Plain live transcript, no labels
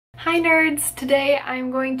Hi nerds! Today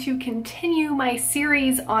I'm going to continue my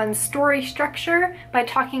series on story structure by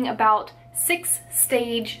talking about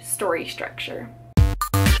 6-stage story structure.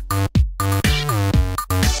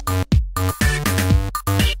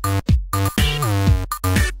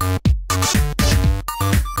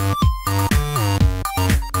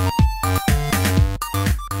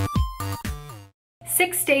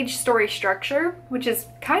 Six-stage story structure, which is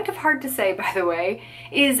kind of hard to say by the way,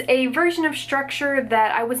 is a version of structure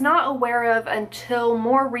that I was not aware of until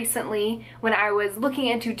more recently when I was looking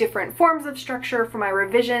into different forms of structure for my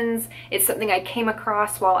revisions. It's something I came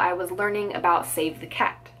across while I was learning about Save the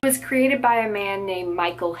Cat. It was created by a man named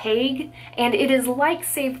Michael Haig, and it is like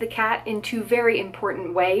Save the Cat in two very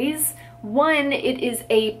important ways. One, it is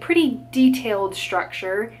a pretty detailed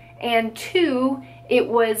structure, and two, it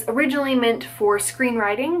was originally meant for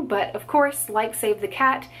screenwriting, but of course, like Save the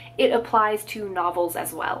Cat, it applies to novels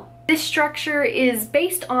as well. This structure is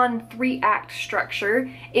based on 3-act structure.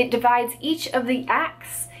 It divides each of the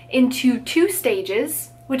acts into 2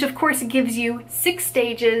 stages, which of course gives you 6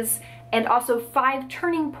 stages and also 5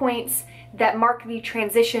 turning points that mark the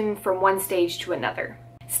transition from one stage to another.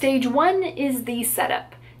 Stage 1 is the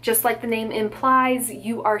setup. Just like the name implies,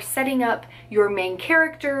 you are setting up your main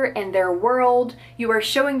character and their world. You are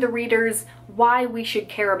showing the readers why we should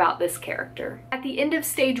care about this character. At the end of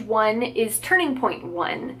stage 1 is turning point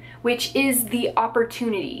 1, which is the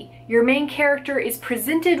opportunity. Your main character is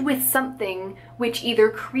presented with something which either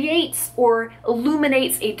creates or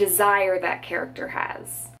illuminates a desire that character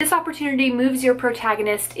has. This opportunity moves your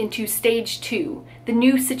protagonist into stage 2, the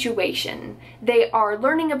new situation. They are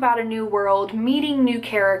learning about a new world, meeting new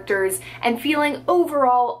characters, and feeling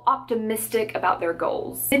overall optimistic about their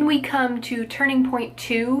goals. Then we come to turning point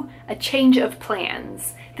 2, a change of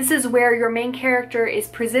plans. This is where your main character is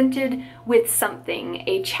presented with something,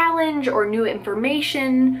 a challenge or new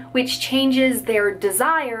information, which changes their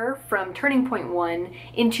desire from turning point 1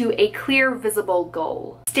 into a clear, visible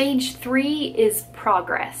goal. Stage 3 is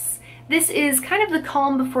progress. This is kind of the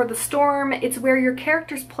calm before the storm. It's where your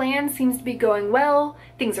character's plan seems to be going well,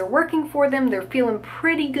 things are working for them, they're feeling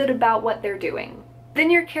pretty good about what they're doing. Then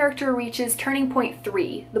your character reaches turning point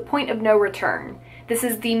 3, the point of no return. This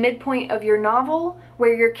is the midpoint of your novel,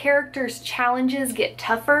 where your character's challenges get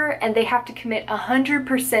tougher and they have to commit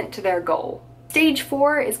 100% to their goal. Stage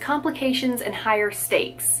 4 is complications and higher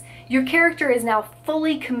stakes. Your character is now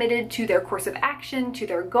fully committed to their course of action, to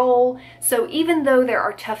their goal, so even though there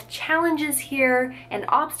are tough challenges here and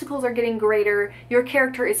obstacles are getting greater, your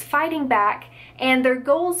character is fighting back and their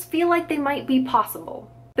goals feel like they might be possible.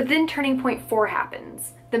 But then turning point 4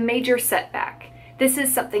 happens, the major setback. This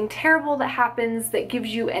is something terrible that happens that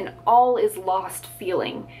gives you an all is lost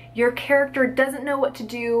feeling. Your character doesn't know what to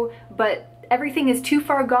do, but everything is too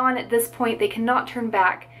far gone at this point, they cannot turn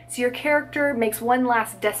back, so your character makes one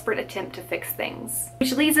last desperate attempt to fix things.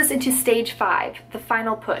 Which leads us into stage 5, the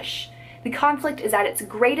final push. The conflict is at its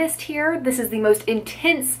greatest here. This is the most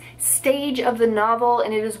intense stage of the novel,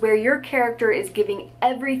 and it is where your character is giving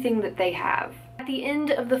everything that they have. At the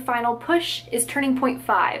end of the final push is turning point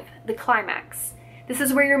 5, the climax. This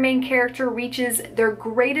is where your main character reaches their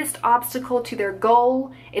greatest obstacle to their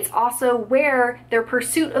goal. It's also where their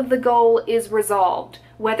pursuit of the goal is resolved,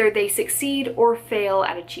 whether they succeed or fail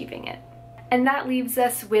at achieving it. And that leaves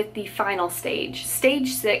us with the final stage,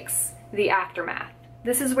 stage 6, the aftermath.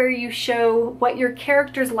 This is where you show what your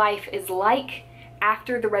character's life is like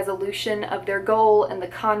after the resolution of their goal and the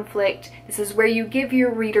conflict. This is where you give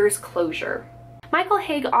your readers closure. Michael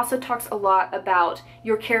Haig also talks a lot about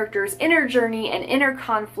your character's inner journey and inner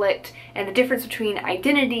conflict and the difference between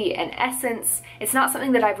identity and essence. It's not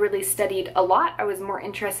something that I've really studied a lot. I was more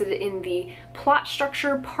interested in the plot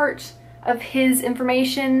structure part of his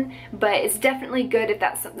information, but it's definitely good if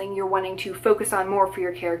that's something you're wanting to focus on more for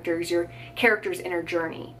your character's inner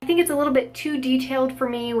journey. I think it's a little bit too detailed for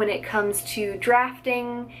me when it comes to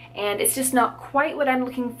drafting, and it's just not quite what I'm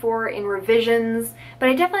looking for in revisions, but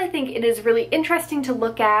I definitely think it is really interesting to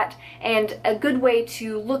look at and a good way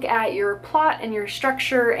to look at your plot and your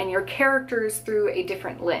structure and your characters through a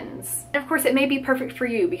different lens. And of course it may be perfect for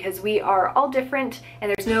you because we are all different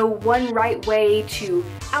and there's no one right way to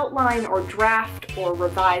outline or draft or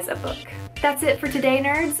revise a book. That's it for today,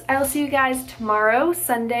 nerds. I will see you guys tomorrow,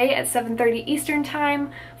 Sunday at 7:30 Eastern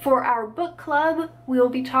Time. For our book club, we will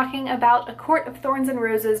be talking about A Court of Thorns and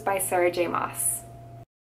Roses by Sarah J. Maas.